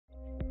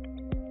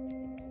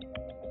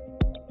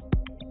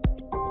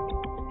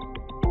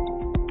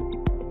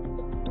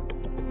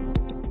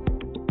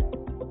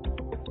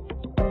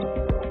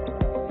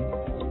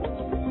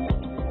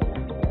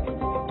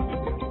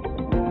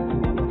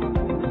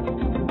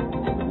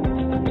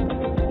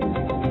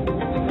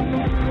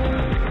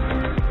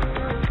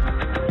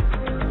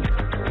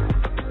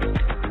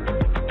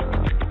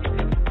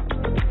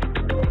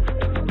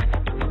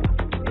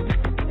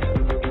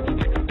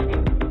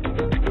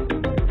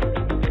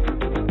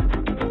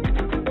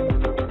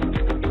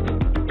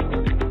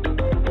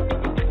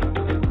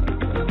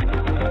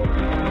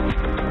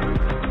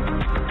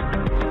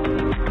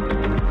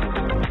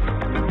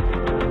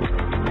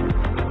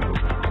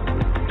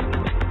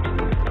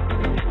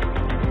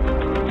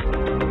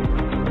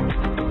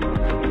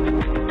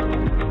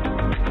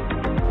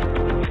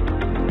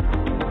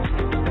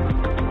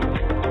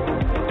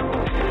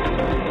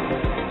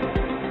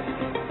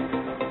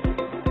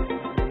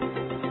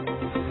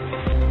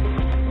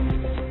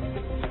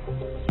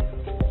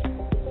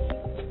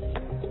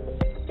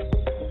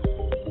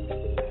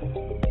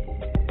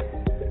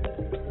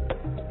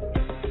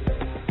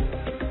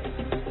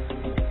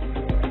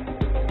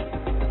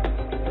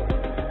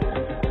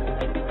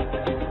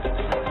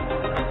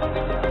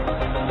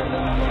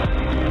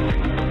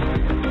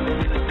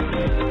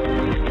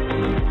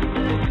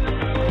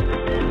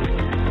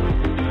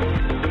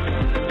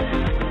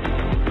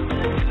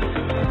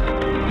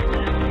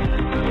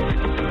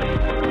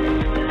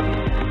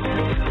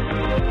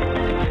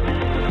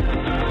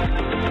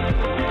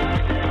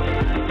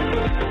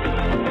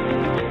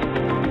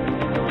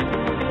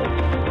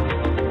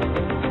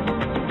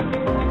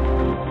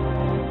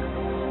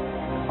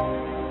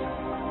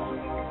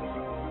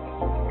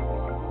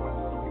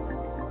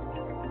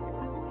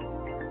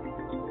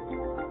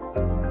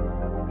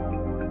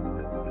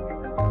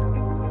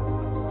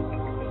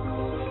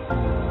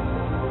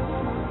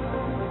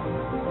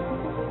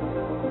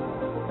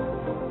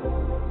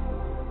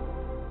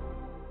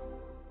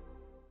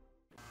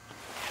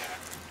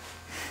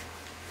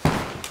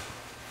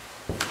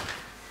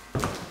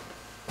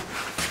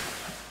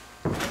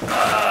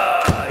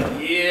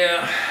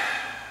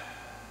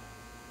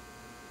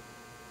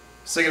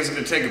So I was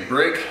going to take a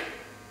break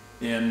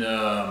and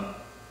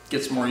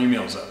get some more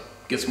emails up,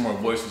 get some more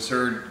voices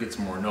heard, get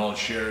some more knowledge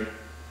shared.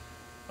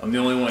 I'm the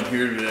only one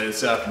here today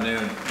this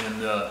afternoon,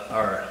 and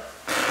our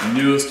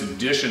newest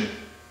addition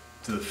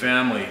to the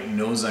family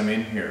knows I'm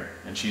in here,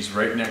 and she's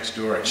right next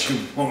door and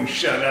she won't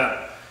shut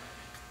up.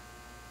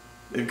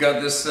 They've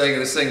got this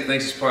thing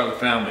thinks it's part of the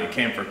family. It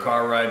came for a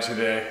car ride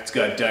today. It's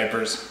got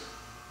diapers.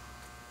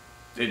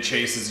 It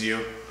chases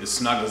you. It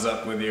snuggles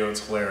up with you.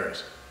 It's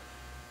hilarious.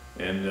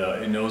 And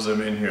it knows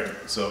I'm in here.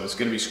 So it's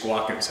gonna be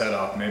squawking its head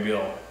off.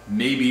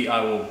 Maybe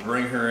I will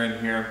bring her in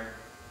here.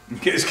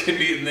 It's gonna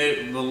be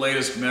the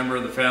latest member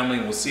of the family,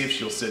 and we'll see if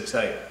she'll sit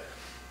tight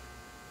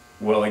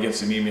while I get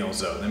some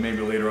emails out. Then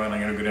maybe later on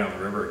I'm gonna go down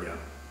the river again.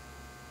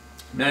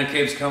 Man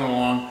cave's coming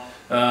along.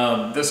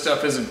 This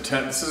stuff isn't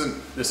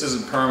this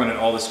isn't permanent.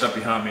 All this stuff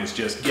behind me is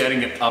just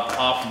getting it up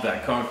off of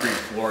that concrete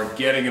floor,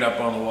 getting it up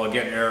on the wall,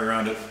 getting air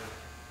around it.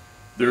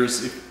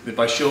 If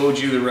I showed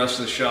you the rest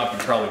of the shop,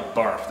 you'd probably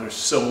barf. There's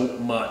so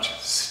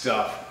much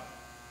stuff,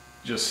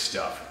 just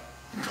stuff.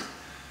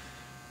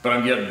 But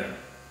I'm getting there.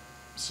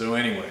 So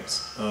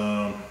anyways,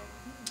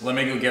 let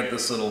me go get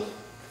this little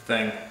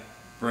thing,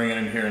 bring it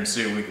in here and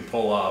see what we can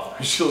pull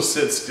off. She'll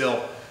sit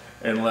still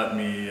and let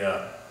me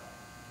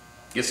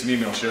get some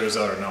email shares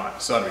out or not.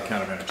 This ought to be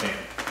kind of entertaining.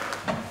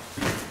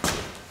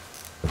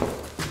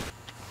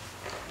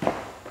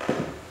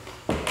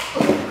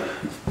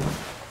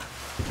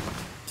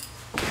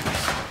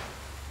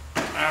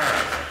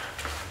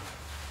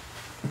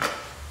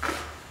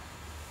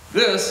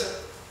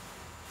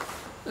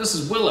 This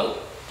is Willow,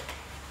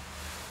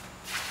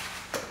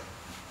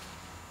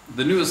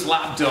 the newest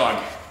lap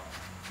dog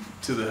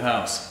to the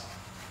house.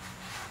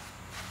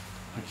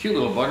 A cute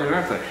little buggers,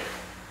 aren't they?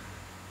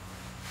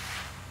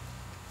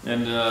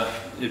 And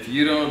if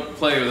you don't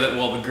play with it,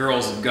 well, the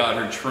girls have got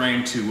her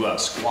trained to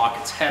squawk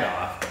its head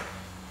off.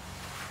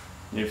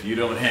 If you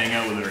don't hang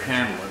out with it or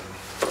handle it.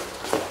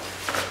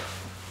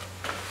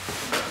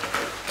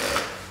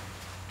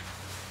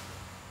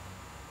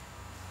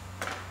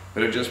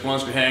 But it just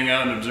wants to hang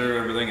out and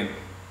observe everything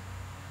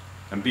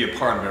and be a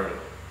part of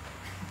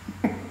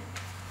everything.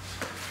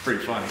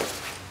 Pretty funny.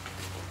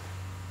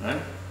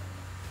 Right?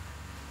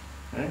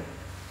 Right?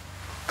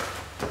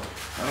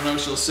 I don't know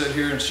if she'll sit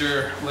here and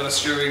let us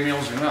share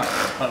emails or not.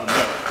 How about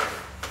that?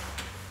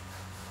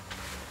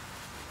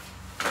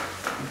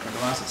 My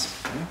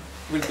glasses. Yeah?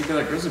 What do you think of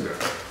that grizzly bear?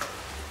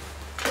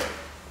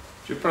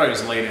 She'll probably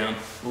just lay down.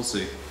 We'll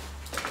see.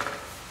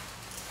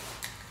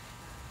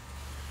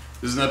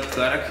 Isn't that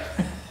pathetic?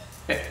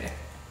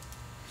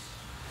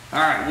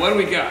 Alright, what do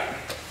we got?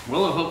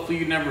 Well, hopefully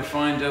you never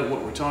find out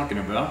what we're talking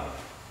about.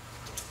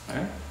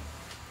 Alright?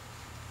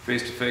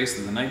 Face to face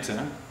in the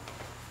nighttime.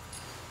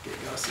 Okay,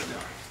 go sit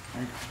down.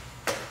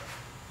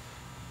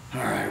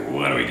 Alright,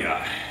 what do we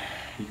got?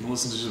 You can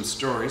listen to some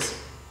stories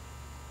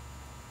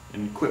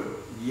and quit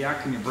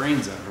yakking your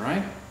brains out,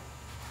 right?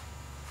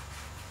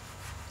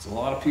 There's a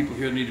lot of people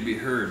here that need to be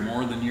heard,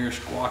 more than you're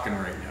squawking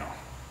right now.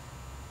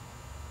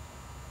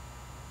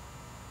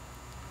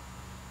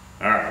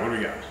 Alright, what do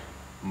we got?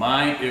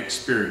 My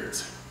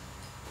experience.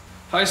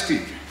 Hi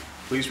Steve,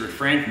 please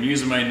refrain from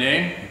using my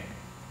name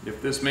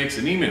if this makes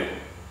an email.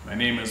 My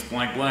name is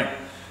blank blank.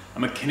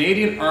 I'm a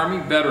Canadian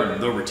Army veteran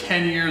with over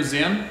 10 years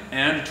in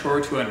and a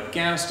tour to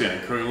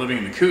Afghanistan, currently living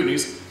in the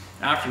Kootenays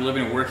after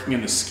living and working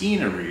in the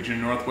Skeena region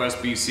in northwest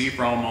BC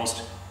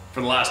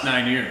for the last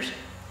 9 years.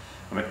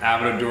 I'm an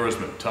avid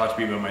outdoorsman, taught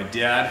to me by my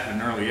dad at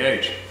an early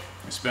age.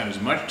 I spend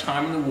as much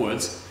time in the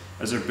woods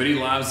as our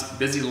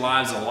busy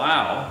lives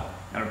allow,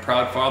 and I'm a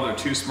proud father of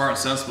 2 smart,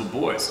 sensible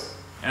boys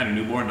and a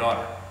newborn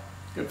daughter.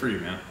 Good for you,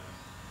 man.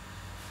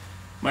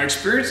 My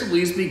experience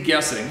leaves me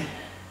guessing,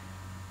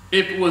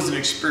 if it was an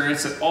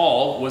experience at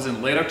all, was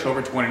in late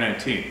October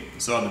 2019. I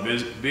saw the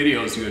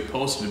videos you had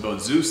posted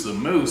about Zeus the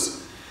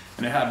moose,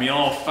 and it had me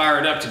all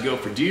fired up to go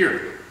for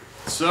deer.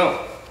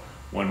 So,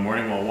 one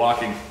morning while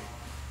walking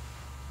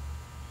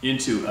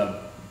into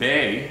a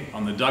bay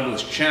on the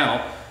Douglas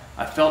Channel,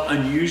 I felt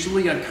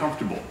unusually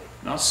uncomfortable.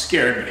 Not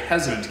scared, but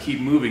hesitant to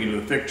keep moving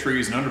into the thick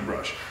trees and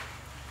underbrush.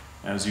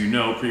 As you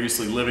know,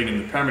 previously living in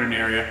the Pemberton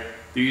area,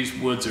 these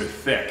woods are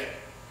thick.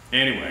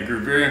 Anyway, I grew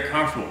very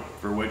uncomfortable,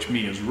 for which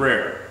me is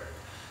rare.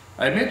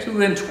 I made to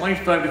within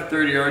 25 to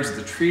 30 yards of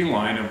the tree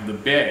line of the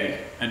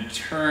bay and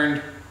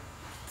turned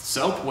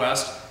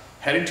southwest,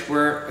 heading to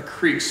where a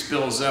creek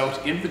spills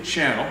out into the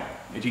channel,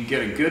 and you can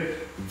get a good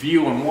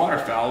view on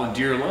waterfowl and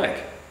Deer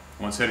Lake.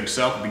 Once heading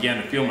south, I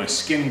began to feel my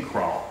skin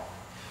crawl.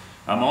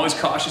 I'm always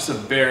cautious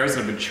of bears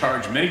and have been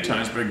charged many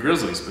times by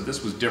grizzlies, but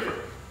this was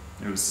different.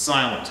 It was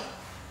silent,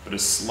 but a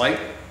slight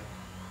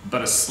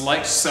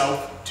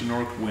south to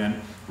north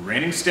wind,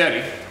 raining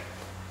steady,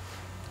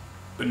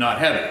 but not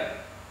heavy.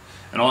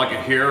 And all I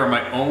could hear are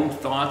my own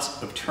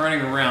thoughts of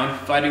turning around,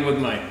 fighting with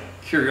my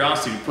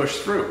curiosity to push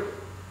through.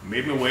 I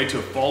made my way to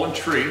a fallen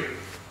tree.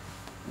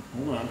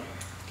 Hold on.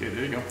 Okay,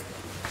 there you go.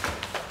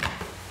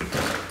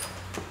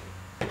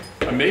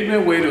 I made my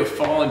way to a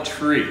fallen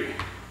tree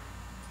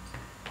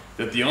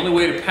that the only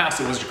way to pass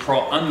it was to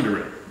crawl under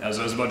it. As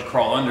I was about to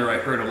crawl under, I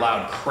heard a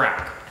loud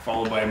crack,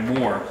 followed by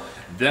more.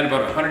 Then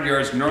about 100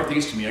 yards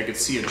northeast of me, I could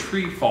see a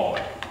tree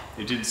falling.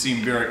 It didn't seem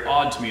very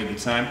odd to me at the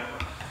time.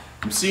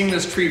 From seeing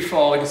this tree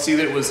fall, I could see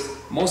that it was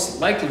most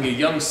likely a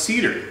young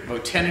cedar,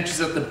 about 10 inches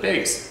at the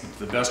base.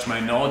 To the best of my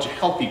knowledge, a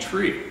healthy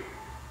tree.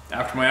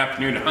 After my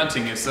afternoon of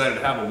hunting, I decided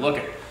to have a look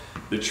at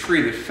the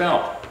tree that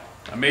fell.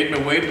 I made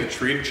my way to the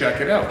tree to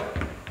check it out.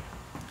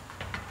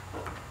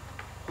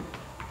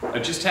 I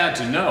just had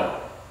to know.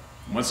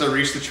 Once I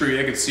reached the tree,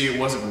 I could see it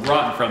wasn't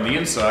rotten from the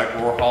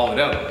inside or hollowed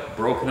out,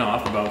 broken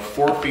off about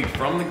 4 feet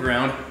from the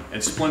ground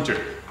and splintered,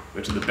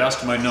 but to the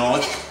best of my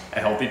knowledge, a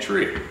healthy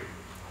tree.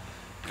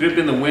 Could it have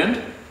been the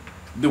wind?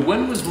 The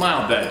wind was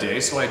mild that day,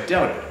 so I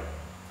doubted.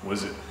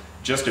 Was it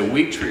just a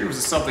weak tree or was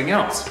it something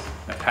else?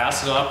 I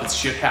passed it off as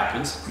shit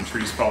happens and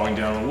trees falling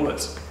down in the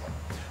woods.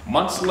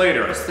 Months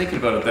later, I was thinking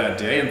about it that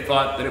day and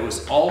thought that it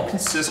was all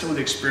consistent with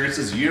the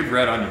experiences you've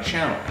read on your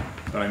channel,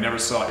 but I never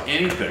saw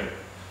anything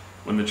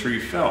when the tree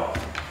fell.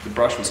 The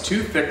brush was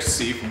too thick to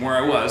see from where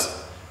I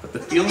was, but the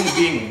feeling of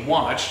being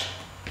watched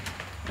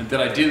and that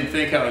I didn't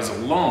think I was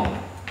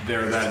alone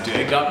there that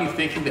day got me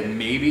thinking that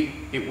maybe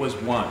it was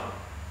one.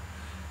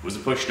 Was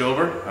it pushed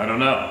over? I don't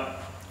know.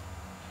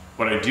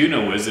 What I do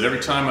know is that every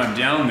time I'm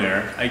down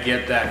there, I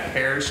get that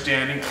hair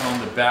standing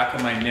on the back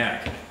of my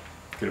neck.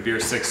 Could it be our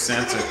sixth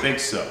sense? I think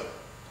so.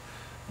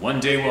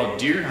 One day while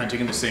deer hunting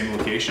in the same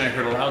location, I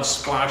heard a loud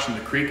splash in the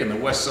creek on the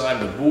west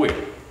side of the buoy.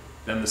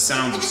 Then the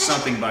sounds of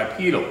something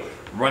bipedal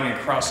running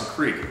across the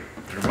creek.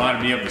 It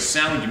reminded me of the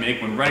sound you make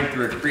when running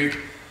through a creek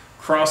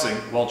crossing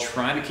while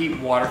trying to keep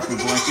water from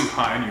going too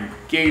high on your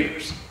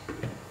gaiters.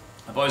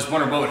 I've always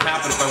wondered what would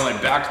happen if I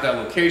went back to that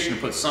location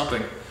and put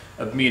something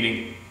of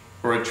meaning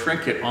or a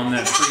trinket on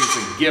that tree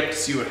as a gift to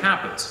see what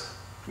happens.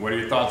 What are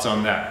your thoughts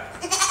on that?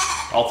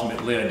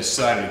 Ultimately, I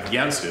decided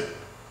against it.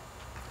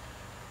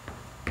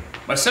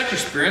 My second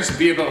experience would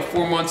be about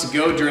 4 months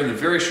ago during the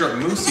very short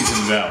moose season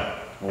in the valley.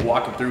 While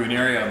walking through an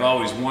area I've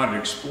always wanted to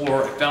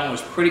explore, I found what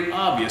was pretty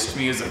obvious to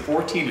me as a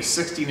 14 to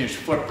 16 inch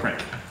footprint.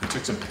 I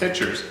took some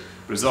pictures,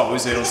 but as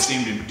always, they don't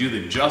seem to do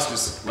the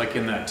justice like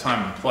in that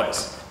time and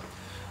place.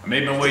 I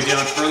made my way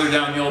down further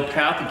down the old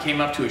path and came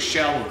up to a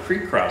shallow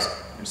creek crossing.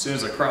 As soon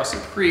as I crossed the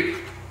creek,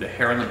 the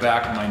hair on the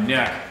back of my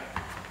neck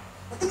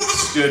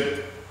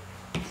stood.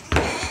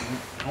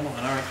 Hold on,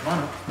 all right, come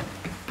on.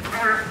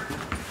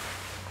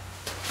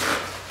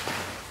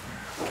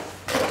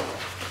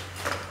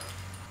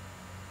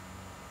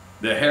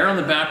 The hair on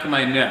the back of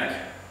my neck.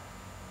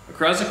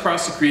 Across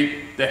the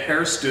creek, the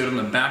hair stood on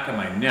the back of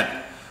my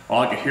neck.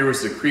 All I could hear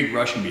was the creek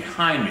rushing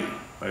behind me,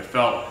 but I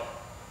felt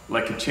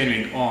like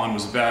continuing on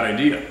was a bad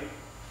idea.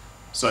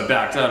 So I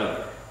backed out of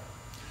there.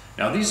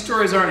 Now these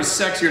stories aren't as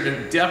sexy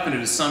or definite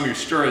as some of your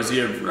stories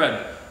you have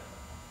read,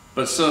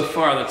 but so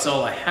far that's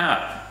all I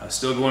have. I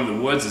still go into the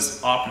woods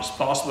as often as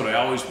possible, but I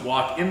always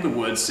walk into the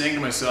woods saying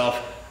to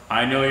myself,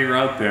 I know you're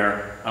out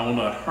there, I will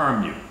not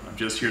harm you. I'm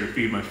just here to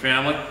feed my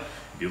family.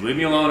 If you leave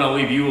me alone, I'll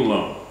leave you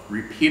alone.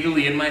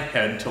 Repeatedly in my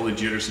head until the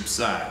jitters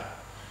subside.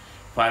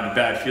 If I have a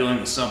bad feeling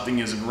that something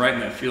isn't right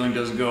and that feeling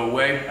doesn't go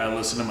away, I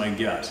listen to my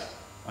gut.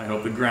 I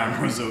hope the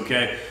ground was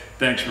okay.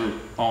 Thanks for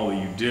all that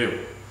you do.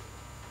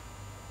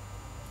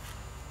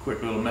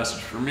 Quick little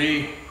message for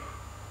me.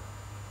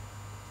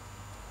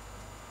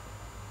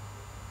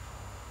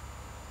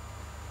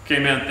 Okay,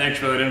 man, thanks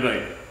for that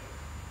invite.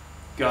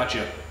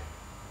 Gotcha.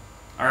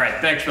 All right,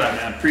 thanks for that,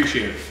 man.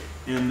 Appreciate it.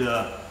 And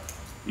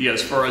yeah,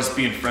 as far as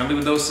being friendly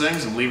with those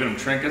things and leaving them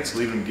trinkets,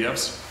 leaving them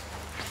gifts,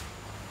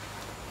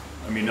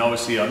 I mean,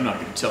 obviously, I'm not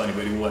going to tell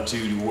anybody what to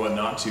do or what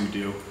not to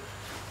do,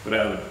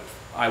 but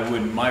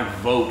my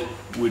vote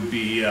would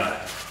be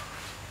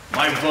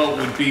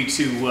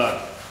to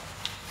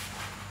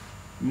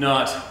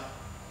not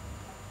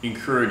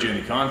encourage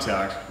any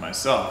contact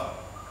myself.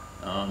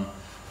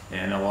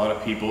 And a lot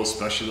of people,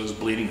 especially those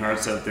bleeding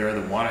hearts out there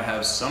that want to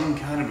have some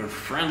kind of a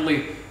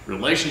friendly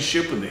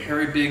relationship with the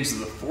hairy beings of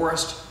the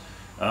forest,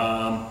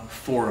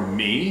 for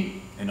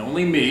me, and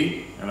only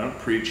me, and I don't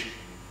preach,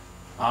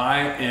 I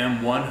am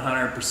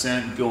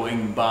 100%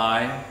 going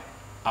by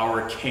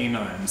our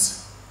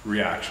canines'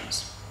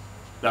 reactions.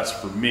 That's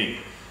for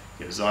me,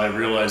 because I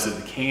realize that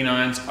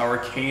our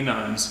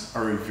canines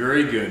are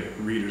very good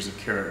readers of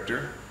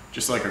character,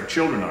 just like our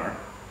children are.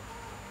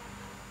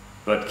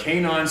 But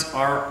canines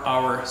are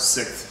our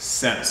sixth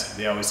sense.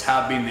 They always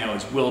have been, they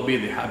always will be,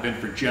 they have been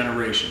for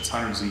generations,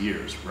 hundreds of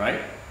years,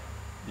 right?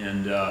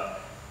 And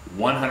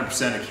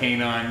 100% of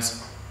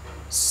canines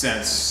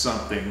sense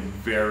something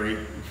very,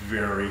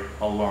 very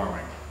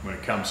alarming when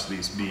it comes to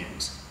these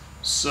beings.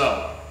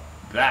 So,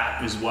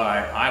 that is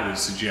why I would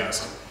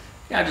suggest,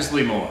 yeah, just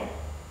leave them alone.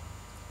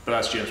 But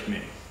that's just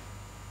me.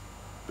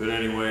 But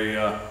anyway,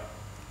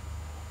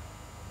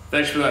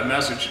 thanks for that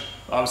message.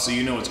 Obviously,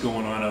 you know what's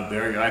going on out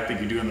there. I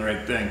think you're doing the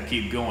right thing.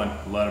 Keep going.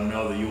 Let them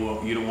know that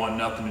you don't want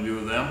nothing to do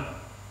with them,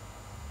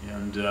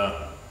 and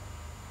to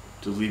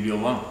leave you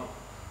alone.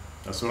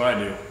 That's what I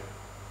do.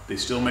 They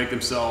still make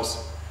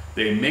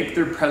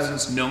their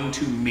presence known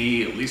to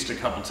me at least a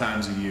couple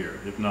times a year,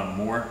 if not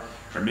more.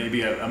 Or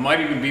maybe I might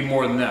even be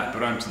more than that,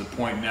 but I'm to the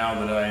point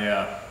now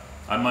that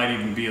I might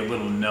even be a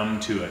little numb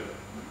to it,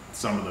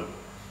 some of the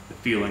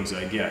feelings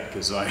I get,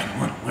 because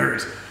I'm on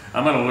alert.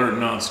 I'm on alert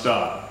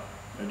nonstop.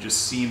 It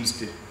just seems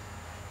to,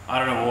 I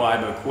don't know why,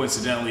 but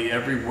coincidentally,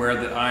 everywhere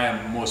that I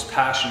am most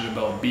passionate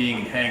about being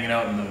and hanging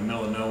out in the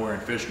middle of nowhere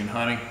and fishing and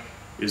hunting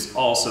is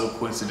also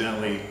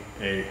coincidentally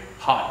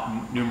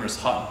numerous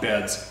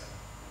hotbeds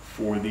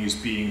for these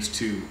beings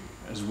to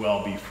as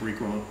well be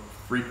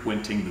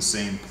frequenting the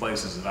same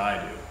places that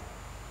I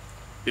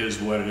do. Is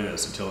what it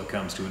is until it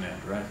comes to an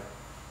end, right?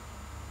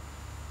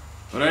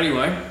 But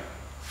anyway,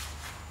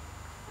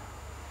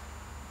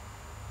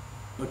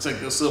 looks like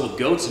this little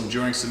goat's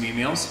enjoying some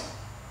emails.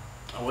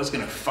 I was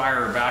gonna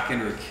fire her back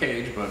into her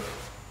cage, but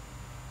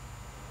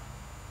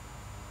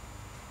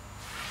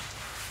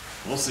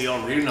we'll see.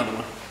 I'll read another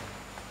one.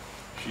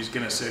 She's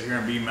gonna sit here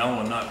and be mellow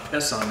and not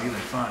piss on me, then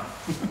fine.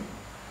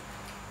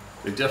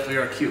 They definitely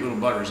are cute little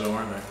buggers though,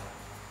 aren't they?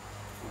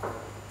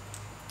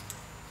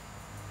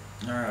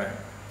 All right.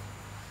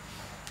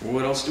 Well,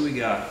 what else do we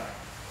got?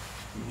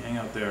 You hang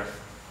out there.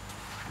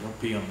 Don't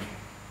pee on me.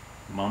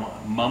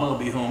 Mama will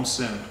be home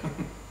soon.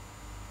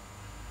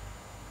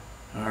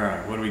 All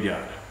right, what do we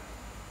got?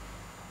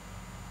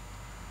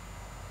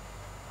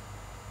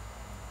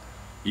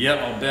 Yep,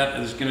 I'll bet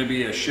there's going to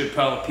be a shit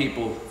pile of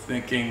people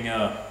thinking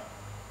it'll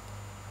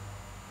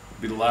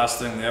be the last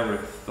thing they ever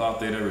thought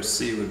they'd ever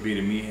see would be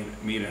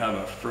me to have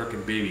a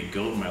frickin' baby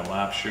goat in my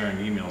lap sharing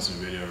emails and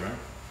video, right?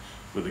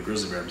 With a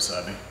grizzly bear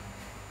beside me.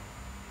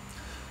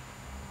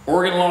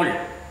 Oregon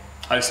Logger.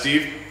 Hi,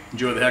 Steve.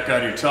 Enjoy the heck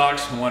out of your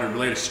talks. I want to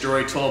relate a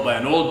story told by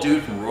an old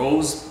dude from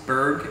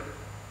Roseburg,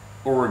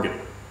 Oregon.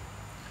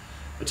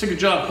 I took a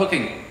job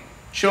hooking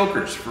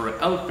chokers for an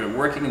outfit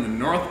working in the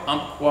North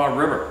Umpqua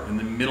River in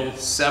the middle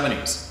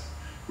 70s.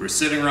 We were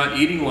sitting around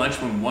eating lunch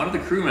when one of the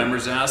crew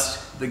members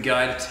asked the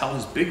guy to tell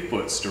his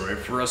Bigfoot story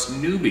for us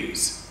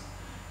newbies.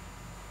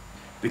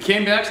 They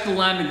came back to the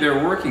landing they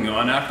were working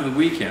on after the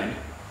weekend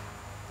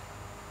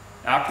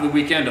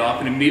off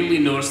and immediately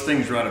noticed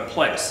things were out of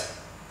place.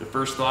 The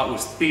first thought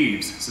was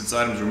thieves, since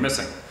items were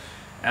missing.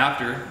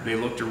 After they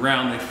looked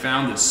around, they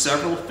found that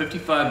several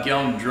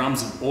 55-gallon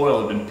drums of oil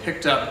had been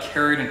picked up,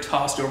 carried, and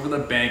tossed over the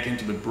bank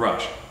into the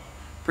brush.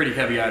 Pretty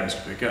heavy items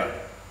to pick up.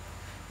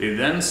 They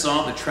then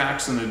saw the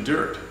tracks in the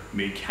dirt,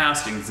 made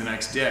castings the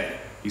next day.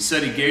 He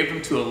said he gave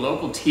them to a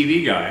local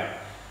TV guy,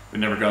 but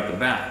never got them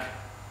back.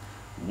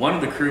 One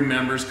of the crew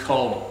members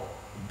called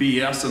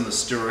BS on the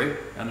story,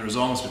 and there was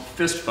almost a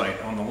fist fight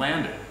on the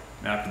landing.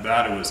 After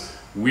that, it was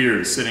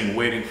weird sitting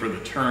waiting for the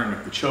turn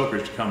of the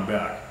chokers to come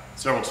back.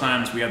 Several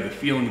times we had the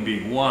feeling of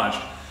being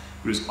watched,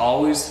 but it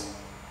always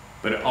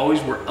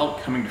were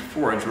elk coming to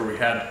forage where we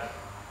had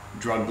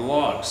drugged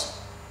logs.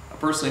 I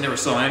personally never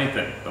saw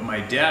anything, but my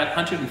dad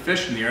hunted and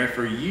fished in the area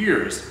for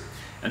years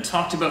and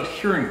talked about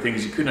hearing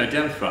things he couldn't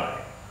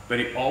identify, but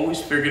he always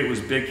figured it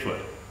was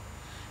Bigfoot.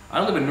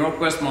 I live in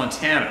northwest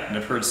Montana and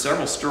have heard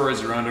several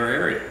stories around our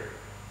area,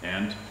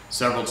 and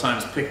several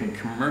times picking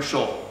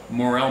commercial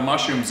morel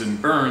mushrooms in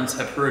burns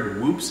have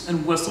heard whoops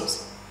and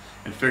whistles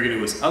and figured it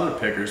was other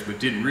pickers, but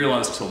didn't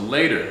realize till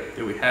later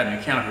that we hadn't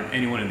encountered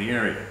anyone in the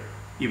area.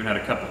 Even had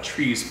a couple of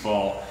trees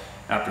fall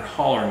after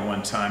hollering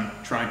one time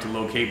trying to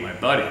locate my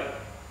buddy.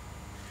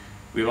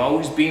 We've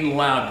always been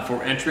loud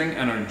before entering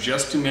and are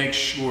just to make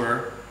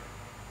sure.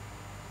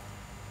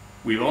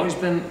 We've always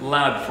been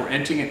loud before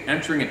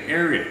entering an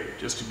area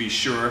just to be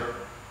sure,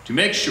 to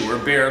make sure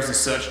bears and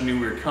such knew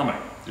we were coming.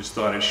 Just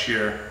thought I'd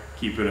share,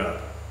 keep it up.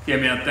 Yeah,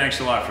 man, thanks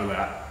a lot for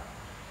that.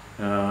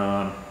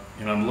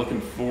 And I'm looking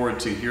forward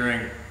to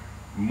hearing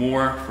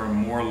more from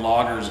more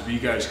loggers if you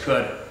guys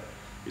could.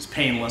 It's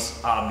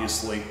painless,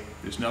 obviously.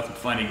 There's nothing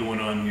funny going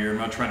on here. I'm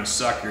not trying to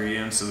sucker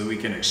you in so that we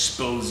can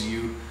expose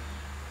you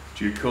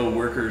to your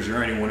co-workers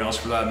or anyone else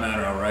for that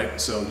matter, all right?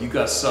 So you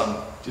got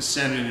something, just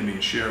send it to me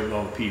and share it with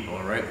all the people,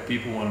 all right? The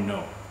people want to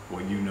know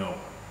what you know.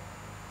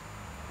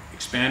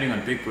 Expanding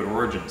on Bigfoot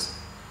origins.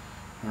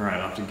 All right,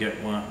 I'll have to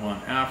get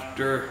one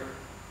after.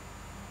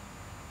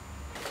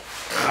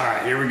 All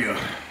right, here we go.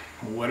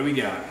 What do we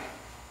got?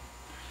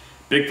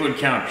 Bigfoot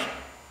encounters.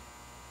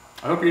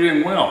 I hope you're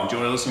doing well.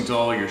 Enjoy listening to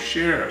all your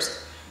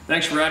shares.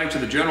 Thanks for adding to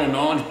the general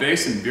knowledge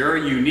base and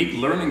very unique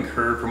learning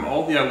curve from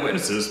all the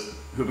eyewitnesses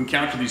who've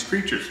encountered these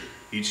creatures.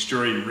 Each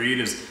story you read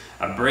is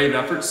a brave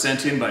effort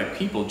sent in by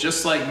people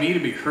just like me to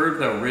be heard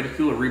without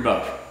ridicule or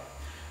rebuff.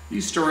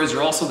 These stories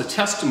are also the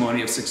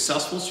testimony of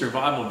successful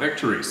survival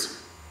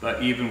victories.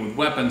 But even with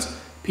weapons,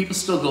 people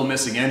still go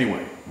missing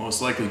anyway,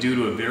 most likely due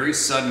to a very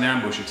sudden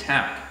ambush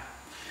attack.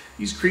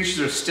 These creatures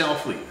are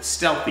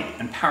stealthy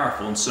and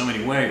powerful in so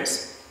many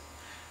ways.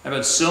 I've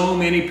had so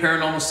many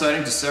paranormal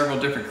sightings of several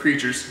different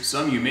creatures,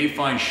 some you may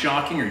find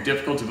shocking or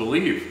difficult to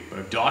believe, but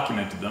I've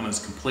documented them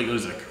as completely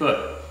as I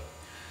could.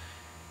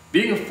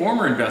 Being a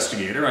former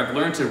investigator, I've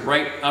learned to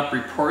write up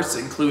reports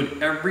that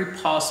include every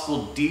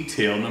possible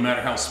detail, no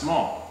matter how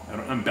small. I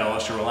don't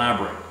embellish or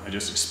elaborate. I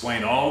just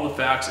explain all the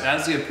facts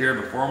as they appear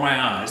before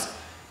my eyes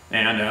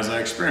and as I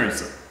experience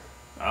them.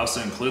 I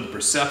also include the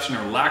perception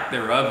or lack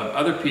thereof of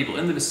other people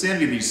in the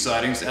vicinity of these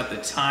sightings at the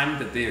time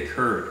that they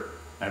occurred.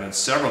 I've had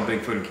several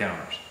Bigfoot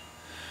encounters.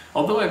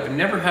 Although I've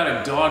never had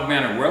a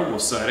dogman or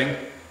werewolf sighting,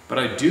 but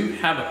I do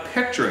have a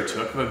picture I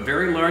took of a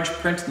very large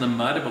print in the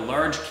mud of a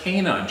large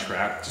canine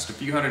track just a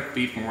few hundred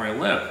feet from where I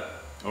live.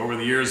 Over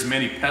the years,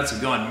 many pets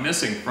have gone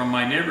missing from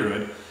my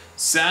neighborhood,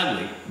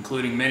 sadly,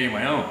 including many of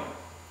my own.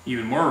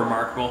 Even more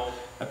remarkable,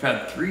 I've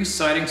had 3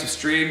 sightings of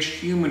strange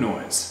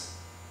humanoids,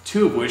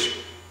 2 of which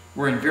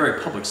were in very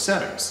public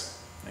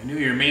settings. I knew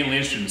you're mainly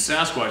interested in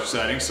Sasquatch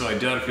sightings, so I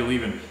doubt if you'll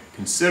even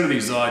consider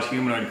these odd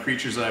humanoid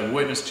creatures I've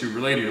witnessed to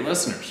relay to your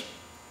listeners.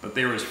 But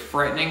they were as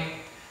frightening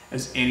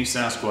as any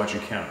Sasquatch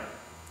encounter.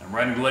 I'm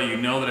writing to let you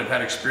know that I've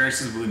had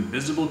experiences with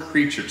invisible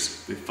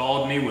creatures. They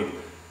followed me with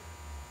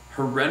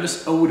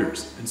horrendous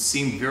odors and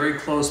seemed very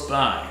close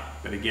by,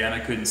 but again, I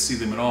couldn't see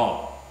them at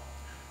all.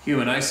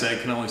 Human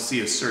eyesight can only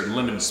see at certain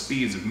limited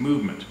speeds of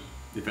movement.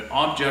 If an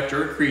object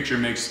or a creature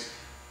moves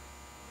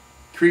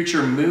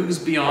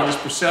beyond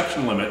its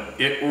perception limit,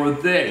 it or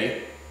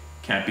they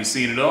can't be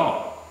seen at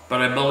all.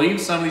 But I believe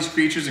some of these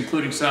creatures,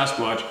 including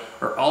Sasquatch,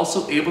 are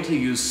also able to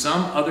use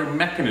some other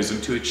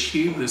mechanism to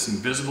achieve this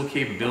invisible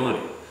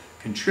capability,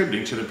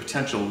 contributing to their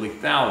potential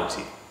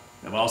lethality.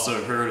 I've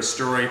also heard a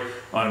story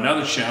on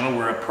another channel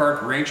where a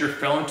park ranger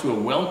fell into a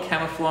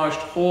well-camouflaged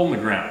hole in the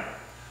ground,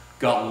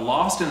 got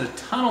lost in the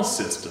tunnel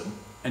system,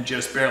 and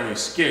just barely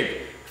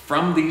escaped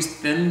from these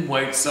thin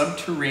white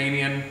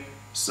subterranean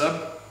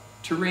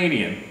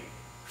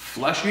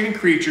flesh-eating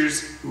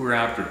creatures who were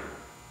after him.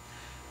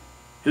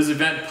 His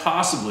event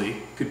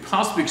could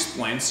possibly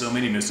explain so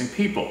many missing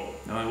people.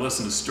 Now I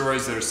listen to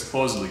stories that are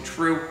supposedly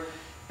true,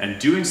 and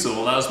doing so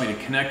allows me to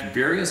connect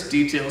various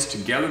details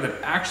together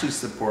that actually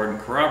support and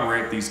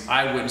corroborate these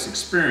eyewitness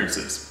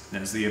experiences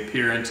as they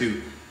appear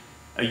into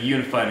a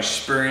unified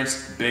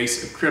experience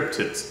base of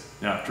cryptids.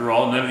 Now, after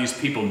all, none of these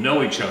people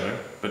know each other,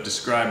 but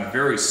describe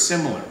very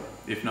similar,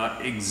 if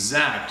not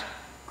exact,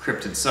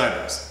 cryptid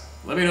sightings.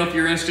 Let me know if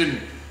you're interested in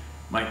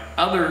my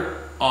other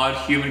odd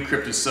human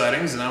cryptid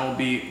sightings, and I will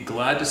be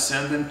glad to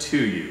send them to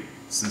you.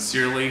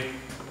 Sincerely,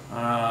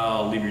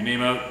 I'll leave your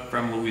name out,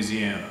 from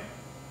Louisiana.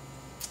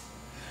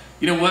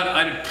 You know what?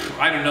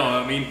 I don't know.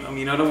 I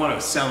mean, I don't want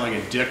to sound like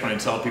a dick when I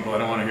tell people I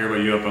don't want to hear about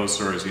UFO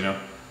stories, you know?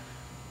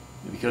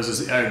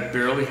 Because I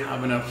barely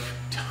have enough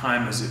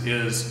time as it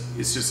is.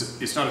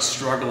 It's not a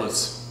struggle.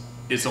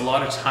 It's a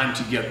lot of time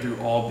to get through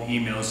all the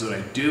emails that I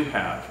do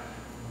have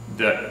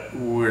that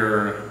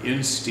were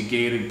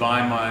instigated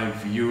by my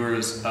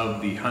viewers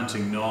of the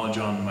hunting knowledge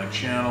on my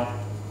channel,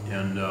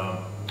 and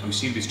we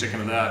seem to be sticking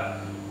to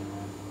that.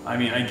 I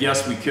mean, I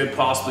guess we could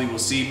possibly, we'll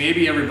see,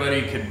 maybe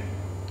everybody could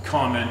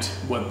comment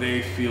what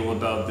they feel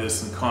about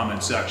this in the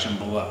comment section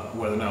below,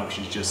 whether or not we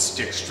should just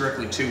stick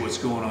strictly to what's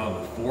going on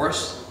in the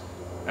forest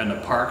and the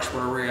parks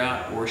where we're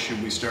at, or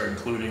should we start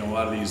including a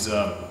lot of these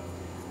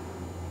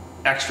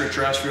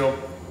extraterrestrial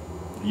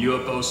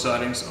UFO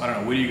sightings. I don't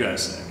know, what do you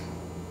guys think?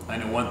 I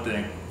know one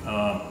thing,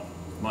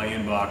 my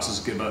inbox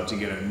is about to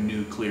get a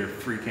nuclear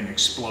freaking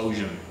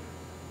explosion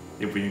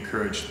if we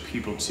encourage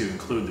people to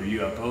include their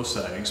UFO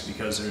sightings,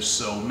 because there's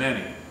so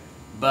many.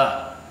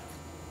 But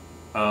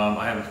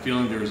I have a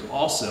feeling there's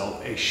also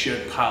a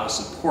shit pile of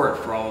support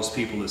for all those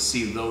people that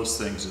see those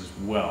things as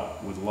well,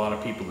 with a lot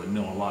of people that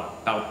know a lot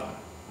about them,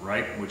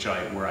 right?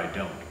 Where I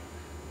don't.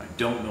 I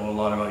don't know a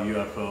lot about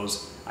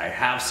UFOs. I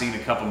have seen a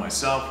couple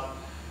myself.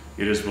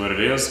 It is what it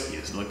is.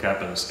 You just look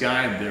up in the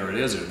sky, and there it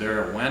is, or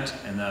there it went,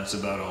 and that's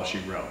about all she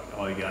wrote.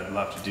 All you got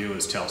left to do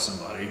is tell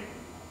somebody,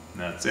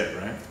 and that's it,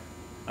 right?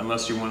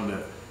 Unless you're one of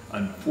the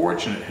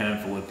unfortunate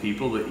handful of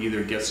people that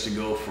either gets to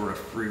go for a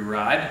free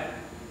ride,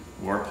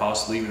 or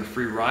possibly even a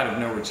free ride of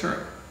no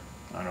return.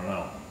 I don't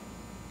know.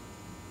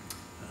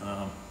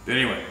 But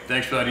anyway,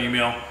 thanks for that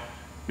email.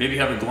 Maybe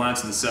have a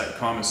glance at the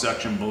comment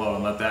section below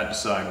and let that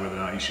decide whether or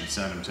not you should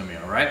send them to me,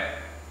 all right?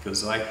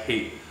 Because I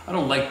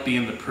don't like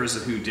being the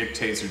person who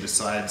dictates or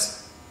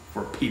decides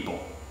for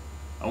people.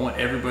 I want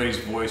everybody's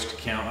voice to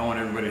count. I want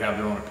everybody to have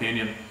their own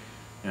opinion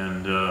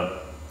and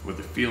what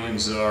the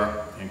feelings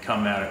are, and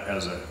come at it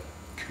as a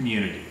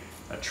community,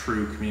 a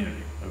true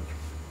community of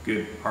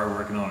good,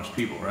 hardworking, honest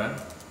people, right?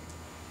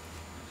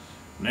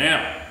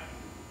 Now,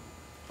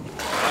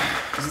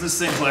 isn't this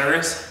thing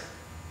hilarious?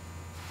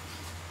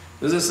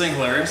 Is this thing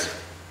hilarious?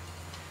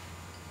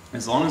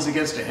 As long as it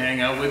gets to hang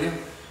out with you,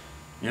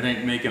 it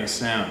ain't making a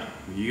sound.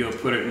 You go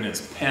put it in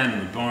its pen in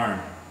the barn,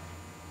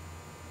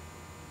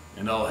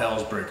 and all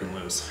hell's breaking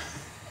loose.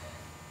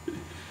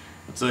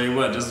 I'll tell you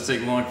what, it doesn't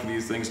take long for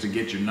these things to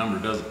get your number,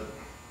 does it?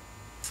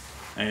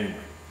 Anyway,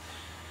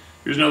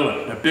 here's another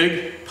one. A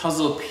big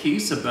puzzle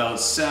piece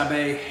about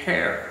Sabe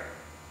hair.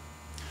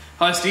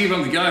 Hi Steve,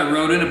 I'm the guy who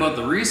wrote in about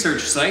the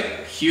research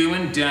site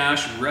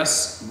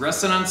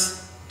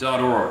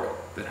human-resonance.org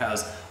that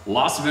has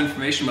lots of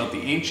information about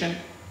the ancient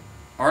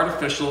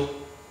artificial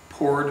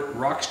poured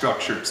rock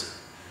structures,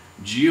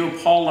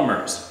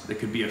 geopolymers that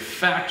could be a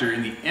factor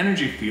in the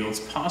energy fields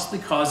possibly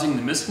causing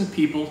the missing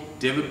people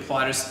David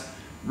Plottis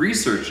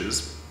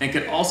researches and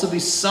could also be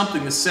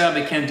something the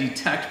Sabe can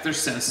detect if their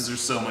senses are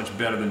so much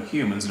better than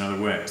humans in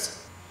other ways.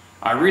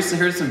 I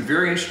recently heard some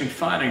very interesting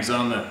findings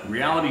on the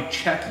Reality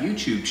Check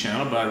YouTube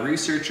channel by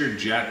researcher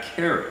Jack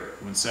Carey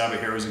when Sabe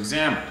hair was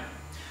examined.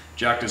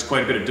 Jack does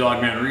quite a bit of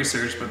dogman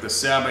research, but the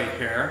Sabe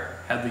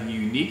hair had the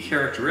unique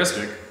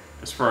characteristic,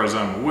 as far as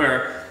I'm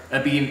aware,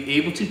 of being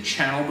able to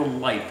channel the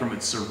light from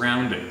its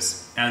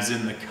surroundings, as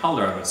in the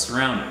color of its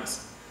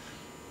surroundings,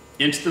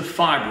 into the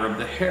fiber of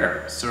the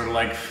hair, sort of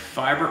like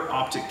fiber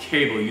optic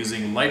cable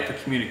using light for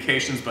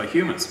communications by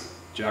humans.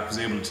 Jack was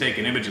able to take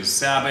an image of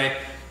Sabe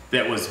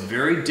that was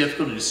very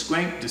difficult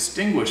to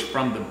distinguish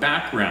from the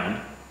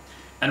background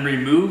and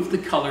remove the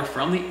color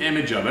from the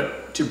image of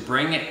it to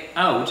bring it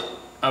out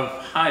of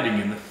hiding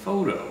in the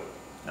photo.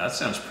 That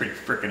sounds pretty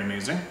freaking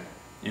amazing.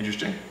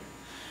 Interesting.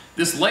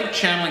 This light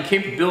channeling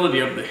capability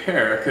of the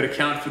hair could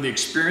account for the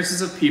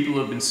experiences of people who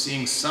have been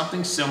seeing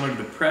something similar to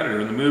the Predator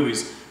in the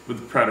movies with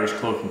the Predator's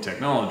cloaking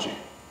technology.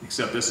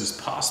 Except this is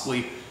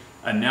possibly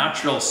a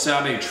natural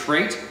Sabe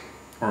trait,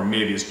 or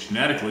maybe it's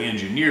genetically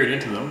engineered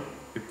into them,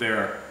 if they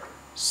are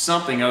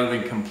something other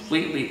than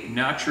completely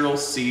natural.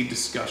 See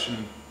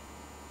discussion.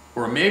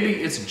 Or maybe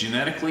it's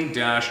genetically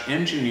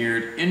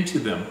engineered into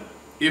them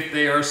if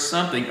they are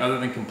something other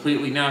than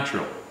completely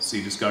natural.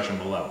 See discussion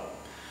below.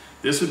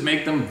 This would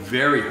make them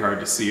very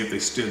hard to see if they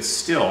stood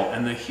still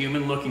and the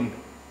human looking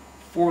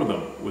for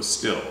them was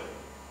still.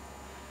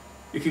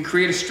 It can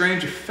create a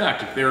strange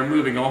effect if they were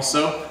moving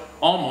also,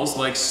 almost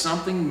like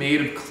something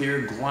made of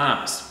clear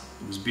glass.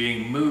 It was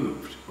being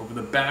moved over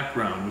the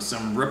background with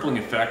some rippling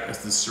effect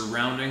as the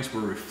surroundings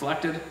were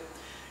reflected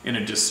in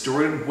a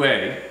distorted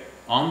way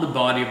on the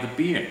body of the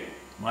being.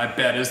 My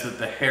bet is that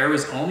the hair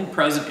is only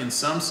present in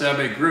some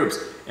Sabe groups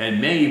and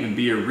may even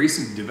be a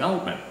recent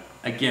development.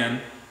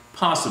 Again,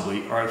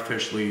 possibly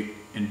artificially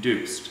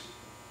induced.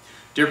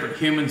 Different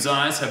humans'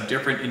 eyes have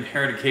different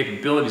inherited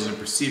capabilities of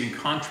perceiving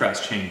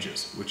contrast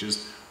changes, which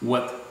is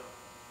what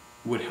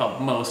would help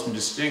most in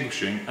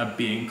distinguishing a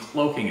being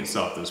cloaking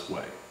itself this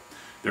way.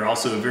 There are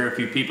also very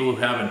few people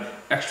who have an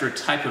extra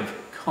type of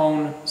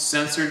cone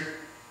sensor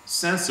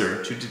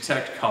to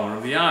detect color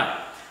of the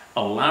eye,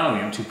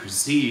 allowing them to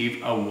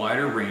perceive a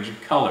wider range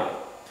of color.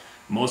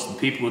 Most of the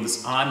people with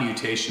this eye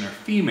mutation are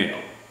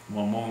female.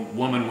 One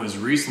woman was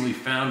recently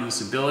found with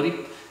this ability,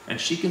 and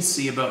she can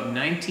see about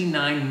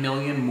 99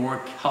 million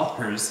more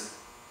colors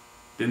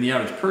than the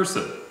average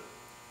person.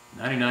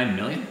 99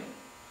 million?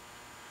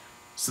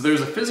 So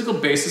there's a physical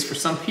basis for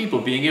some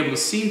people being able to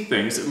see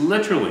things that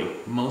literally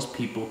most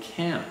people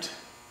can't.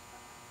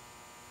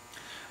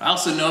 I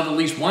also know of at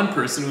least one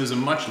person who has a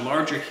much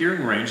larger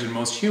hearing range than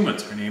most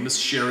humans. Her name is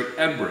Sherry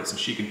Edwards, and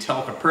she can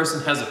tell if a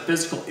person has a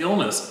physical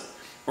illness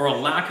or a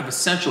lack of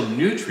essential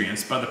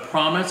nutrients by the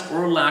prominence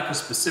or lack of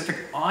specific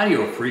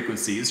audio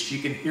frequencies she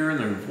can hear in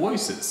their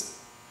voices.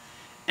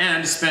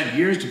 And spent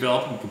years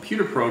developing a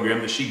computer program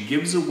that she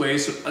gives away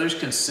so others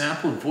can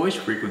sample voice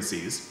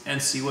frequencies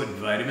and see what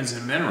vitamins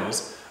and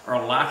minerals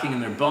are lacking in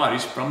their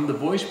bodies from the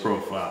voice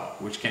profile,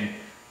 which can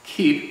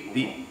keep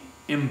the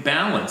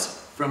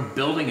imbalance from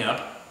building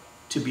up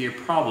to be a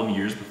problem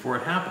years before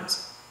it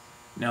happens.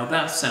 Now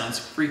that sounds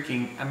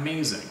freaking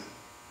amazing.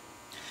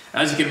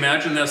 As you can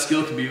imagine, that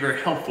skill can be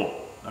very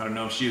helpful. I don't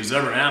know if she has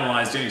ever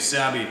analyzed any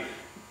Sabe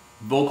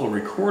vocal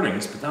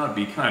recordings, but that would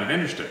be kind of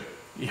interesting.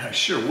 Yeah, I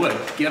sure would.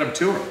 Get them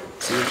to her.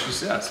 See what she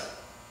says.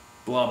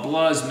 Blah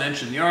blah is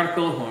mentioned in the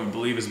article, whom I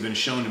believe has been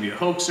shown to be a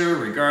hoaxer.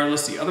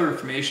 Regardless, the other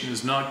information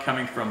is not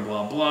coming from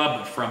blah blah,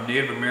 but from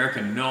Native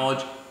American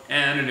knowledge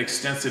and an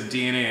extensive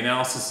DNA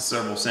analysis of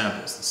several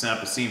samples. The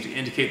samples seem to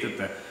indicate that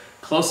the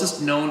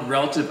closest known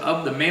relative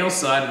of the male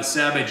side of the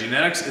Sabe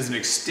genetics is an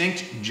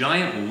extinct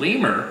giant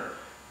lemur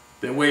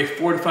that weigh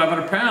 400 to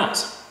 500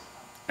 pounds.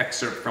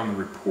 Excerpt from the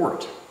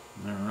report.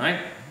 All right,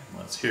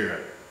 let's hear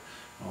it.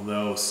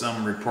 Although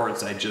some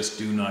reports I just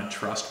do not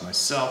trust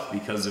myself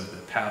because of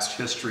the past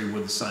history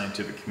with the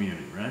scientific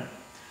community, right?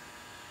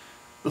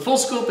 The full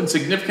scope and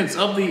significance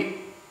of the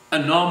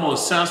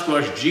anomalous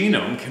Sasquatch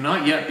genome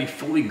cannot yet be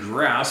fully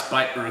grasped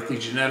by earthly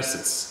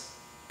geneticists.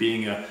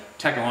 Being a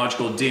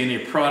technological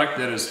DNA product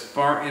that is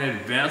far in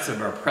advance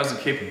of our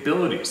present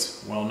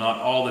capabilities, while not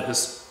all the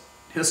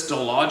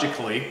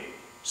histologically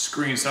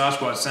screened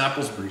Sasquatch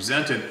samples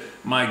presented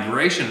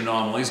migration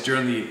anomalies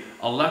during the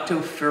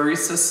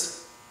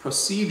electrophoresis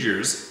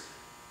procedures,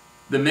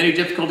 the many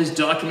difficulties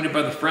documented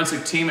by the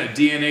forensic team at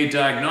DNA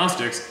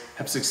Diagnostics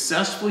have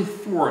successfully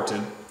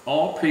thwarted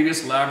all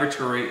previous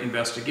laboratory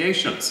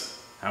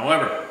investigations.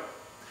 However,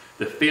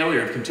 the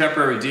failure of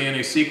contemporary DNA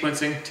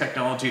sequencing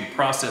technology to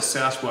process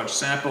Sasquatch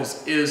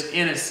samples is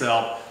in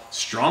itself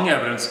strong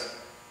evidence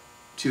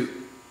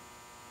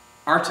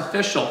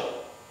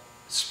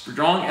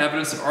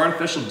of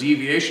artificial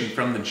deviation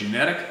from the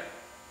genetic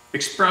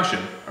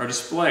expression are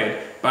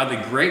displayed by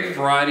the great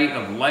variety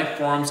of life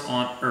forms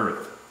on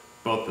Earth.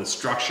 Both the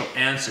structural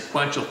and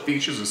sequential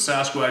features of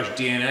Sasquatch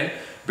DNA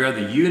bear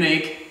the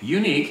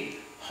unique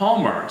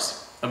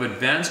hallmarks of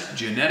advanced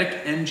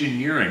genetic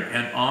engineering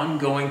and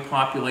ongoing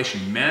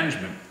population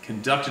management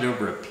conducted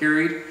over a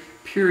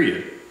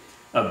period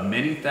of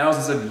many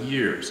thousands of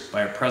years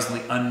by a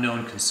presently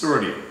unknown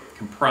consortium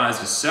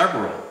comprised of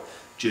several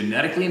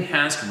genetically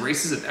enhanced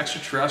races of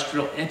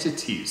extraterrestrial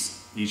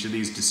entities. Each of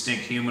these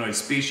distinct humanoid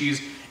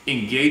species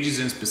engages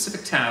in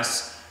specific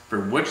tasks for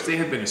which they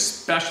have been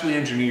especially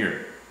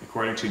engineered.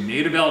 According to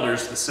native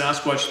elders, the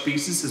Sasquatch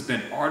species has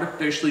been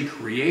artificially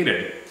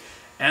created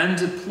and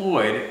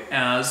deployed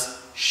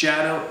as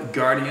shadow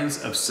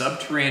guardians of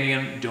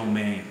subterranean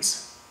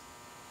domains.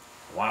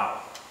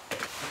 Wow.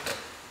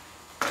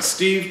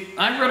 Steve,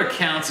 I've read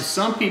accounts of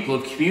some people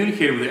who have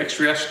communicated with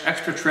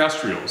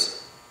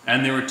extraterrestrials,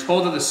 and they were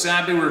told that the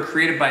Sabe were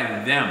created by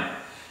them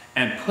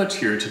and put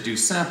here to do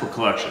sample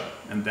collection,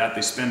 and that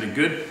they spend a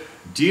good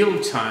deal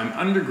of time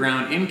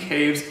underground in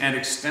caves and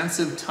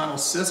extensive tunnel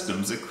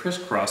systems that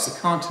crisscross the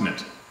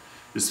continent.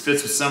 This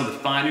fits with some of the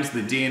findings of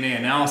the DNA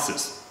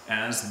analysis,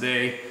 as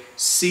they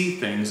see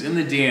things in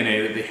the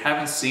DNA that they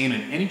haven't seen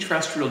in any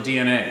terrestrial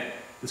DNA.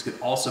 This could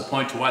also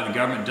point to why the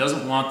government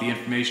doesn't want the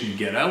information to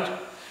get out,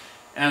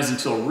 as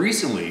until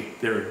recently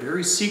they were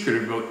very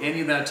secretive about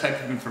any of that type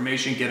of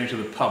information getting to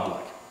the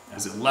public,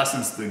 as it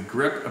lessens the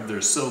grip of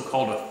their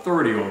so-called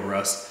authority over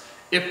us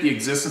if the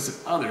existence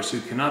of others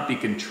who cannot be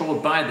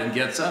controlled by them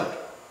gets out.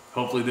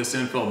 Hopefully this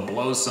info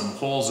blows some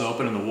holes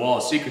open in the wall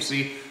of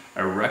secrecy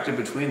erected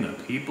between the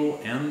people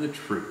and the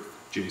truth.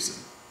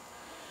 Jason.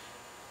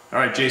 All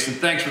right, Jason,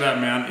 thanks for that,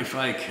 man. If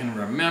I can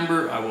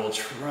remember, I will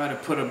try to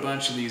put a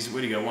bunch of these,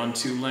 what do you got, 1,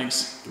 2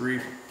 links, 3,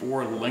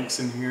 4 links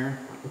in here.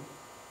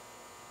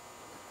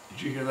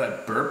 Did you hear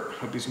that burp?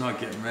 Hope he's not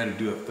getting ready to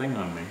do a thing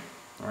on me.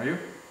 Are you?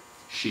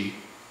 She.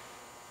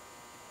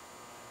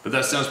 But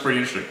that sounds pretty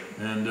interesting,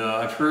 and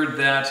I've heard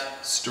that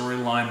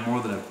storyline more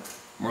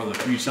than a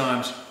few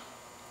times.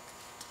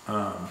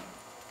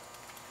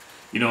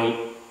 You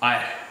know,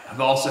 I have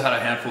also had a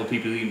handful of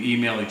people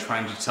email me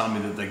trying to tell me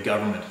that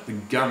the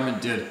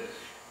government did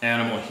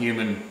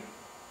animal-human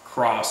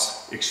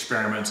cross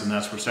experiments, and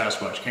that's where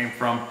Sasquatch came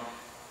from.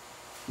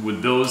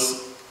 With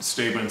those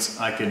statements,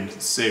 I can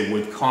say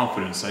with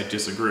confidence I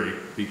disagree,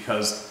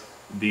 because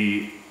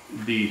the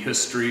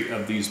history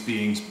of these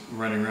beings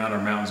running around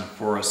our mountains and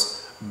forests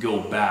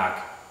go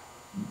back,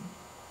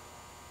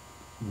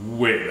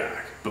 way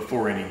back,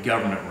 before any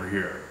government were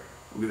here.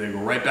 They go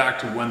right back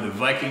to when the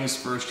Vikings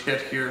first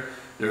hit here.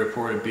 They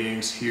reported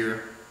beings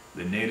here.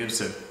 The natives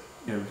have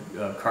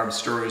carved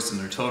stories in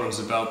their totems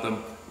about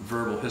them,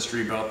 verbal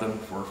history about them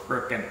for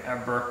frickin'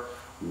 ever.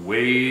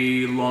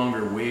 Way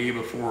longer, way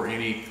before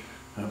any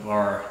of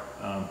our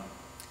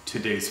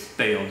today's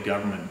failed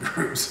government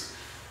groups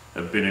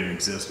have been in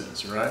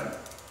existence, right?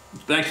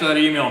 Thanks for that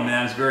email,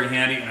 man. It's very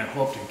handy, and I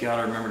hope to God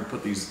I remember to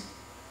put these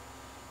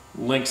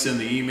links in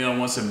the email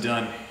once I'm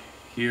done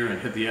here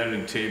and hit the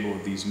editing table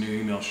with these new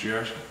email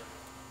shares.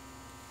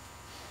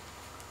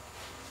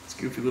 This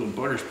goofy little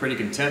bugger's pretty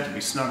content to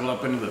be snuggled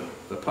up into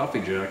the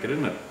puffy jacket,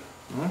 isn't it?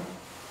 Huh?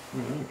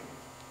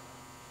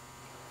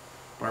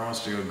 Bar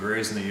wants to go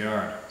graze in the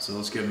yard, so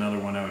let's get another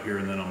one out here,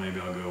 and then maybe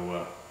I'll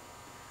go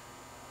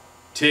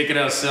take it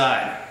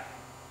outside.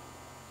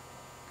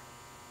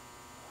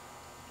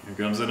 Here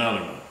comes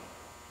another one.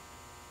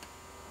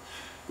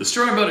 The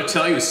story I'm about to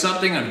tell you is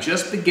something I'm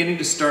just beginning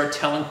to start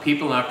telling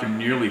people after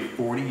nearly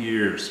 40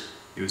 years.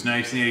 It was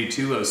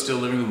 1982, I was still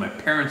living with my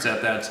parents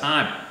at that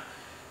time.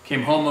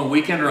 Came home one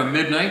weekend around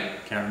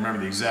midnight, can't remember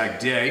the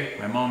exact day.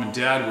 My mom and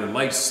dad were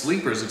light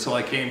sleepers until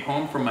I came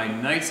home from my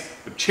nights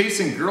of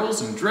chasing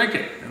girls and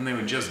drinking, and they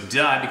would just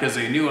die because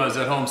they knew I was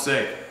at home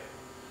safe.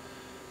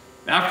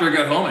 After I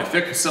got home, I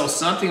fixed myself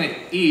something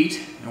to eat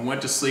and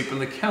went to sleep on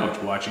the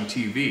couch watching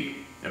TV.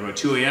 At about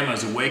 2 a.m. I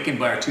was awakened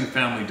by our 2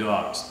 family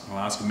dogs, an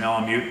Alaska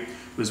Malamute,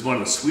 who was one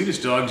of the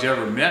sweetest dogs you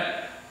ever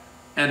met,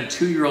 and a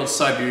 2-year-old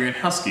Siberian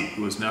Husky,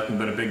 who was nothing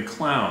but a big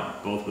clown,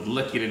 both would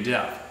lick you to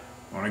death.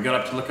 When I got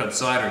up to look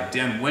outside our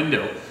den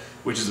window,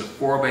 which is a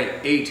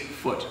 4x8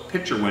 foot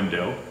picture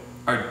window,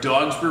 our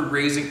dogs were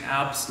raising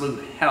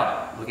absolute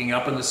hell, looking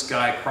up in the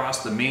sky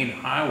across the main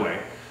highway,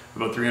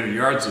 about 300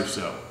 yards or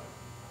so.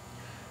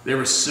 They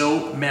were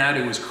so mad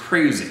it was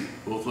crazy,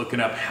 both looking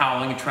up,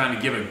 howling, and trying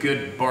to give a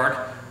good bark,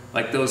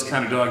 like those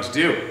kind of dogs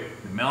do.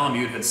 The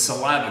Malamute had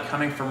saliva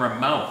coming from her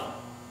mouth.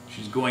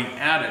 She's going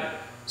at it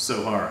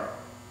so hard.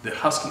 The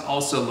Husky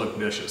also looked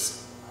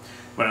vicious.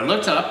 When I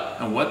looked up,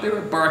 and what they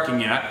were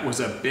barking at was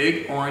a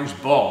big orange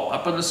ball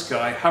up in the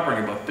sky,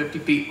 hovering about 50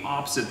 feet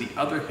opposite the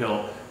other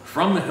hill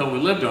from the hill we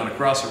lived on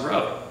across the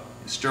road.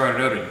 It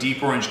started out a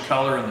deep orange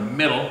color in the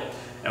middle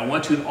and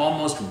went to an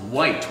almost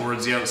white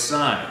towards the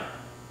outside.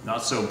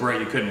 Not so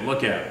bright you couldn't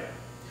look at it.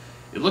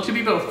 It looked to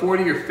be about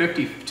 40 or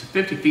 50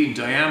 feet in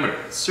diameter,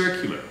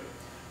 circular,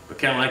 but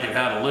kind of like it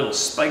had a little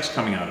spikes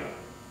coming out of it.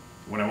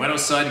 When I went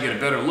outside to get a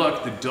better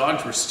look, the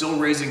dogs were still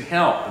raising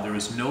hell, but there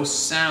was no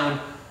sound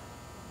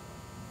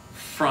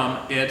from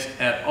it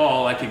at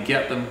all. I could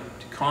get them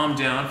to calm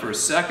down for a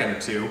second or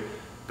two,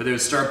 but they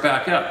would start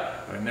back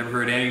up. But I never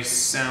heard any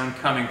sound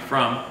coming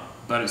from,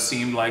 but it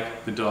seemed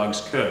like the dogs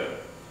could.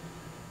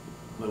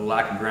 A little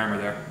lack of grammar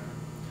there.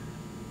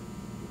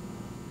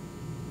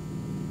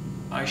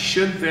 I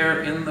stood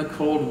there in the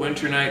cold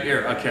winter night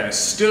I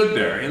stood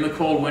there in the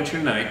cold winter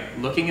night,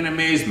 looking in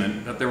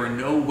amazement that there were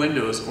no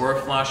windows or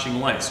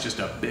flashing lights, just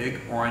a big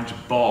orange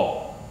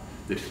ball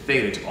that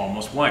faded to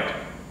almost white.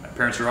 My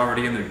parents were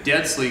already in their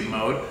dead sleep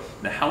mode.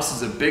 The house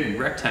is a big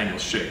rectangle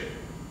shape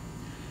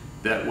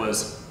that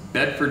was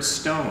Bedford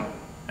stone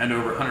and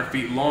over 100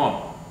 feet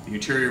long. The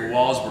interior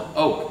walls were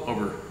oak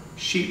over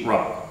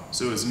sheetrock,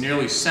 so it was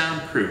nearly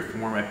soundproof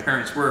from where my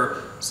parents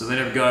were, so they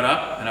never got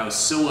up, and I was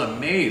so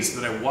amazed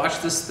that I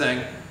watched this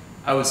thing,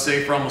 I would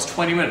say for almost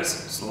 20 minutes,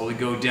 slowly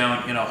go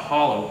down in a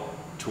hollow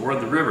toward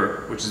the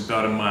river, which is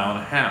about 1.5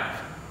 miles.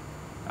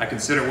 I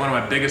consider it one of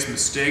my biggest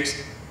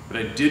mistakes, but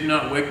I did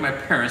not wake my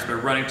parents by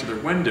running to their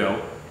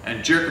window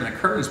and jerking the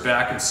curtains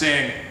back and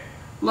saying,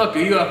 "Look, a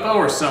UFO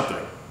or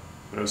something."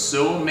 But I was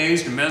so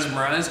amazed and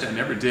mesmerized, I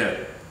never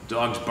did. The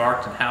dogs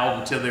barked and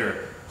howled until they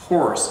were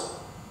hoarse,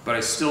 but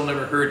I still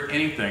never heard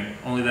anything,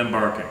 only them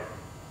barking.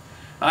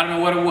 I don't know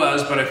what it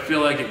was, but I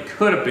feel like it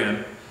could have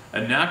been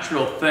a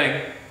natural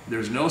thing.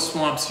 There's no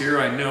swamps here.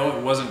 I know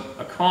it wasn't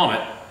a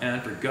comet,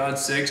 and for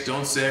God's sakes,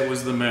 don't say it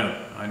was the moon.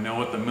 I know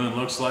what the moon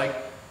looks like,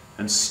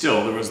 and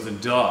still there was the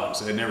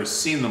dogs. I had never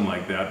seen them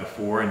like that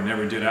before and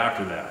never did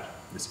after that.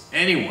 Does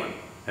anyone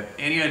have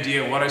any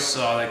idea what I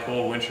saw that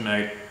cold winter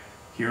night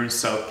here in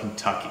South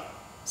Kentucky?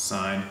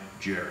 Signed,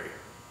 Jerry.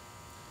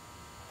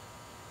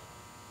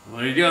 Well,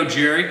 there you go,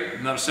 Jerry.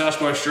 I'm not a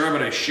Sasquatch story,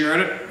 but I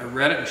shared it. I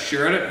read it and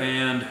shared it,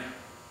 and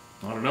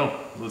I don't know.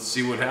 Let's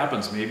see what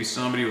happens. Maybe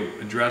somebody will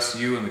address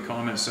you in the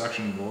comment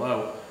section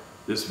below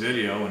this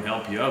video and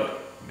help you out.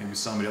 Maybe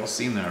somebody else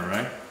seen that,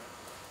 right?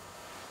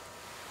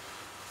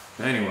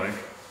 Anyway,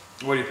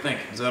 what do you think?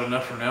 Is that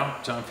enough for now?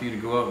 Time for you to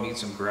go out and eat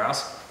some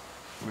grass?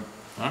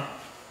 Huh?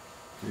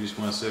 You just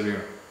want to sit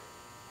here?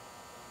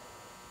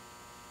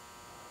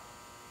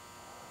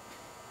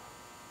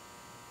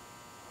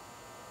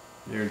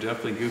 They're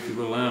definitely goofy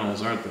little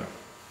animals, aren't they? I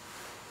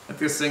think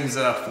this thing's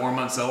 4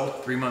 months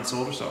old, 3 months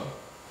old or so.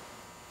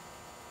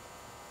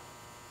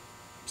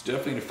 It's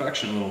definitely an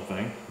affectionate little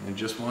thing. It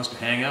just wants to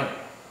hang out.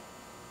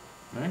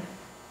 Right?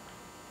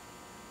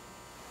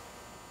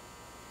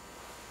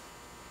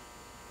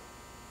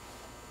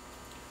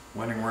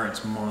 Wondering where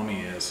its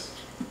mommy is.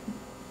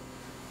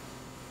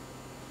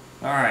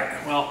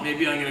 Alright, well,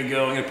 maybe I'm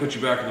going to put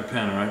you back in the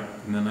pen, alright?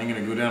 And then I'm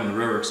going to go down to the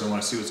river because I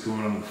want to see what's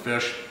going on with the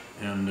fish.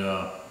 And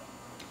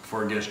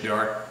before it gets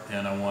dark,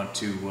 and I want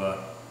to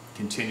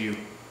continue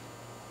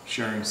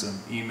sharing some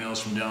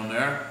emails from down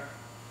there.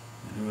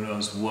 And who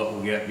knows what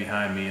we'll get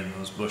behind me in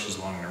those bushes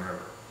along the river.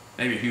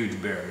 Maybe a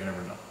huge bear, you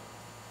never know.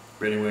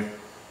 But anyway,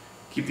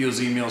 keep those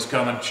emails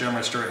coming. Share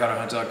my story,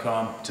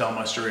 howtohunt.com. Tell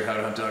my story,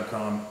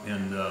 howtohunt.com.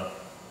 And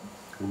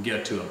we'll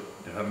get to them.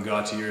 If I haven't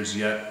got to yours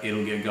yet,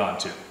 it'll get got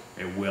to.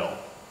 It will.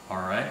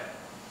 Alright?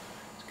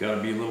 It's got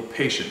to be a little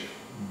patient.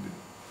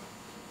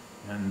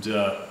 And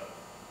in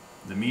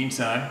the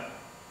meantime,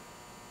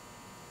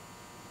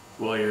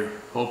 while you're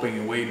hoping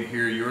and waiting to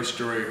hear your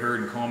story heard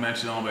and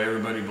commented on by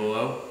everybody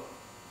below,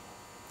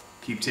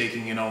 keep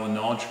taking in all the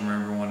knowledge from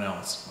everyone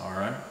else,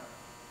 alright?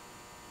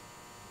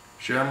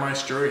 Share my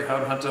story at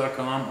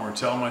howtohunt.com or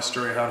tell my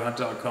story at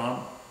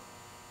howtohunt.com.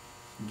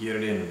 Get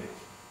it into me.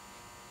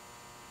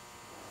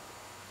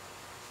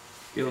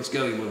 Okay, let's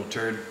go, you little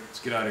turd. Let's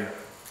get out of here.